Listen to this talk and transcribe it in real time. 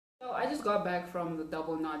I just got back from the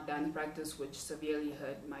double knot dance practice, which severely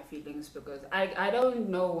hurt my feelings because I don't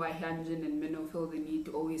know why Hyunjin and Minho feel the need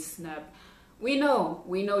to always snap. We know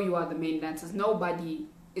you are the main dancers. Nobody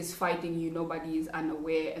is fighting you, nobody is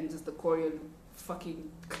unaware, and just the choreo fucking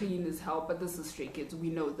clean as hell. But this is Stray Kids, we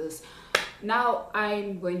know this. Now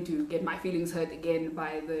I'm going to get my feelings hurt again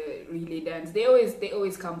by the relay dance. They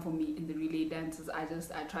always come for me in the relay dances. I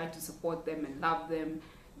try to support them and love them.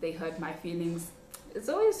 They hurt my feelings. It's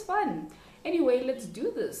always fun. Anyway, let's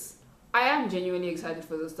do this. I am genuinely excited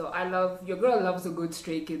for this though. Your girl loves a good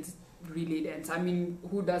Stray Kids relay dance. I mean,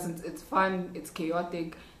 who doesn't? It's fun, it's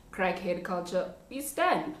chaotic, crackhead culture. We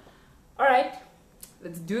stand. Alright,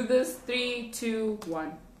 let's do this. 3, 2,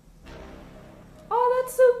 1. Oh,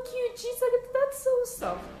 that's so cute. She's like, that's so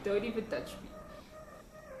soft. Don't even touch me.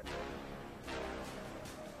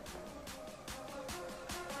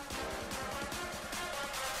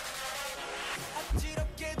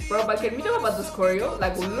 Bro, but can we talk about this choreo?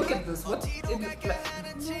 Like, look at this. What's it look like?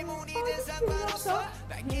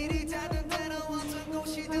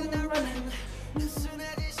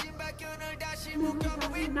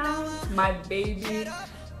 My baby.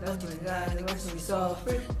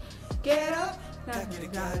 Get up.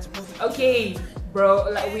 Okay, bro,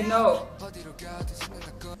 like we know.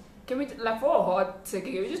 Can we, like, for a hot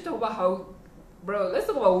second, can we just talk about how, bro, let's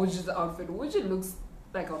talk about Wooji's outfit. Wooji looks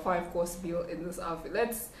like a 5-course meal in this outfit.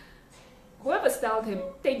 Whoever styled him,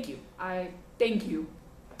 thank you. Thank you.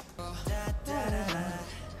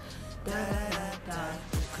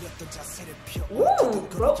 Ooh,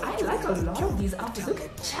 bro, I like a lot of these outfits. Look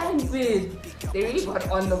at Changbin. They really got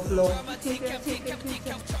on the floor.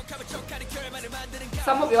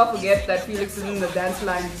 Some of y'all forget that Felix is in the dance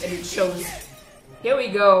line and it shows. Here we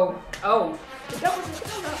go. Oh.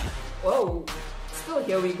 Whoa. Still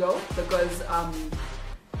here we go because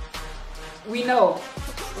we know.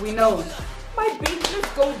 My baby,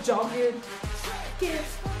 let's go jogging.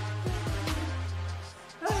 Kids.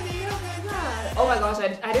 Oh my gosh,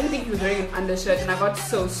 I didn't think he was wearing an undershirt and I got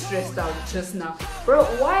so stressed out just now. Bro,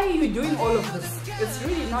 why are you doing all of this? It's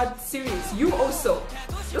really not serious. You also.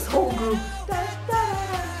 This whole group.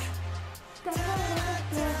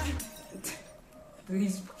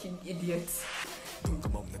 These fucking idiots.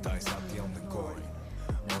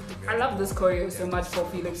 I love this choreo so much for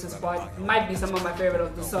Felix's part. It might be some of my favorite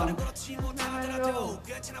of the song.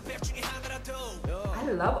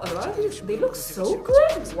 I love a lot of these. They look so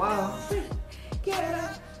good. Wow.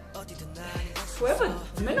 Whoever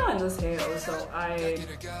Minho in this hair also,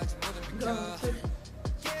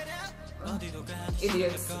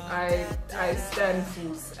 idiots. I stand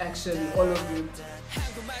fools, actually, all of you.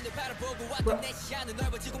 But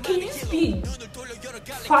can you just be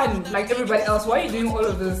fun like everybody else? Why are you doing all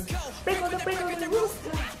of this? Break all the rules.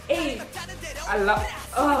 Hey, I love,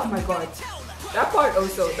 oh my god. That part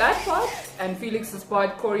also, that part and Felix's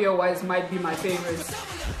part, choreo wise, might be my favorites.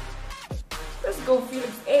 Let's go, Felix.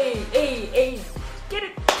 Hey. Get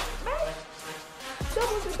it.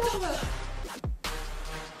 Double.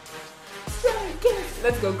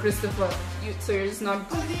 Let's go, Christopher. So you're just not.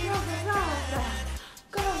 Go.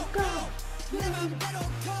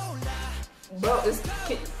 Bro, it's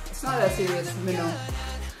not that serious, Minho.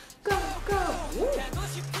 Go.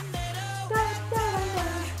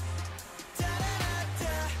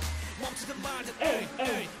 Hey.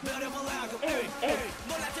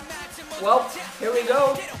 Well, here we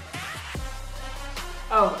go.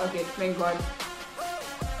 Oh, okay, thank God.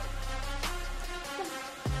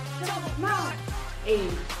 Hey,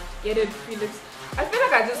 get it, Felix. I feel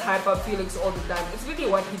like I just hype up Felix all the time. It's really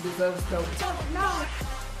what he deserves, though.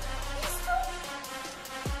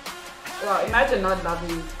 Wow, imagine not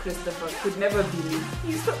loving Christopher. Could never be me.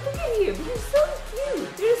 Look at him. He's so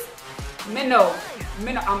cute. There's Minho,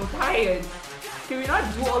 I'm tired. Can we not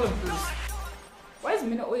do all of this? Why is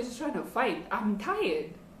Minho always trying to fight? I'm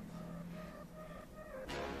tired.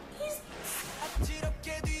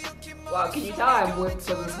 Wow, can you tell I'm worked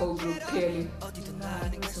for this whole group clearly?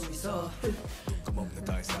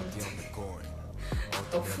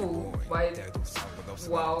 A fool. Why?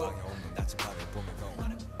 Wow.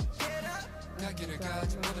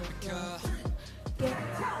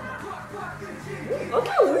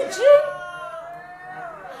 Okay, Wooji.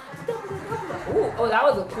 Oh, that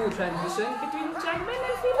was a cool transition between Changbin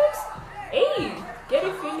and Felix. Hey, get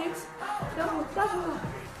it, Felix. Double.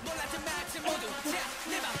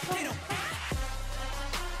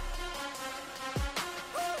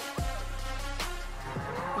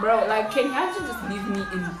 Bro, like, can Hyunjin just leave me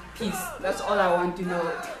in peace? That's all I want to know.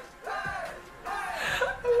 I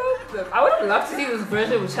love them. I would love to see this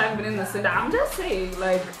version with Changbin in the center. I'm just saying,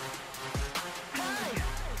 like,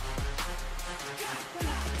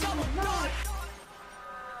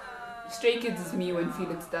 Stray Kids is me when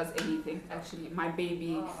Felix does anything. Actually, my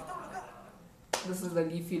baby. This is the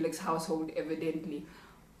Lee Felix household, evidently.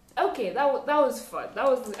 Okay, that was fun. That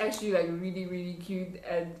was actually like really, really cute.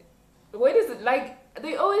 And what is it like?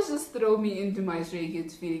 They always just throw me into my Stray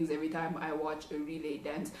Kids feelings every time I watch a relay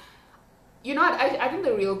dance. You know what? I think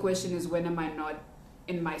the real question is, when am I not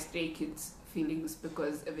in my Stray Kids feelings?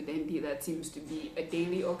 Because evidently that seems to be a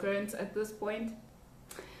daily occurrence at this point.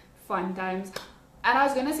 Fun times. And I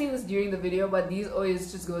was gonna say this during the video, but these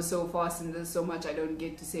always just go so fast and there's so much I don't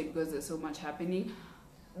get to say because there's so much happening.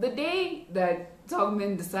 The day that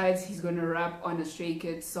Tongmin decides he's gonna rap on a Stray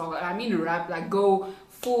Kids song, I mean rap, like go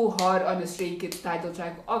full hard on a Stray Kids title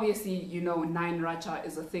track. Obviously, you know, Nine Racha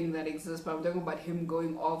is a thing that exists, but I'm talking about him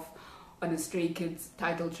going off on a Stray Kids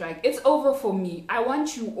title track. It's over for me. I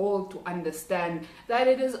want you all to understand that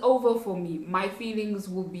it is over for me. My feelings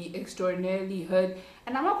will be extraordinarily hurt,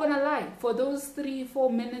 and I'm not gonna lie, for those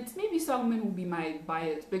 3-4 minutes, maybe Songmin will be my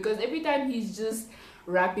bias, because every time he's just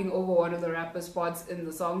rapping over one of the rapper spots in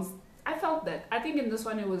the songs, I felt that. I think in this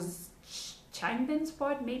one it was Changbin's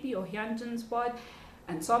part maybe, or Hyunjin's part,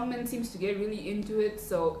 and Songmin seems to get really into it.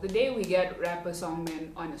 So the day we get rapper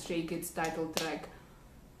Songmin on a Stray Kids title track,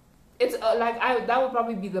 it's that would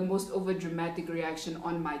probably be the most over dramatic reaction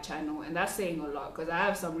on my channel, and that's saying a lot because I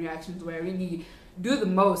have some reactions where I really do the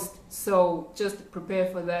most, so just prepare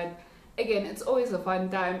for that. Again, it's always a fun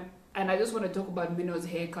time, and I just want to talk about Mino's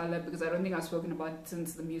hair color because I don't think I've spoken about it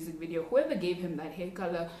since the music video. Whoever gave him that hair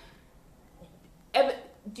color,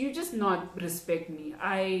 do you just not respect me?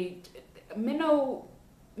 Mino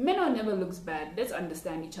never looks bad, let's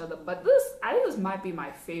understand each other, but I think this might be my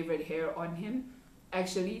favorite hair on him.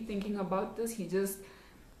 Actually, thinking about this,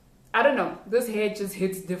 I don't know, this hair just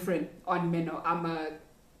hits different on Mino. I'm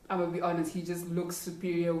gonna be honest, he just looks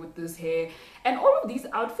superior with this hair. And all of these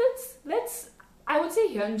outfits, I would say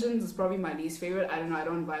Hyunjin's is probably my least favorite. I don't know, I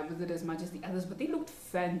don't vibe with it as much as the others, but they looked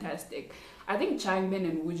fantastic. I think Changbin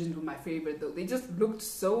and Woojin's were my favorite though. They just looked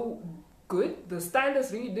so good. The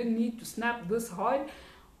stylist really didn't need to snap this hard.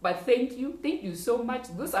 But thank you so much.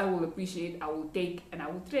 This I will appreciate, I will take, and I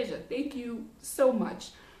will treasure. Thank you so much.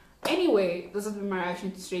 Anyway, this has been my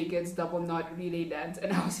reaction to Stray Kids Double Knot Relay Dance,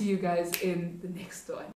 and I'll see you guys in the next one.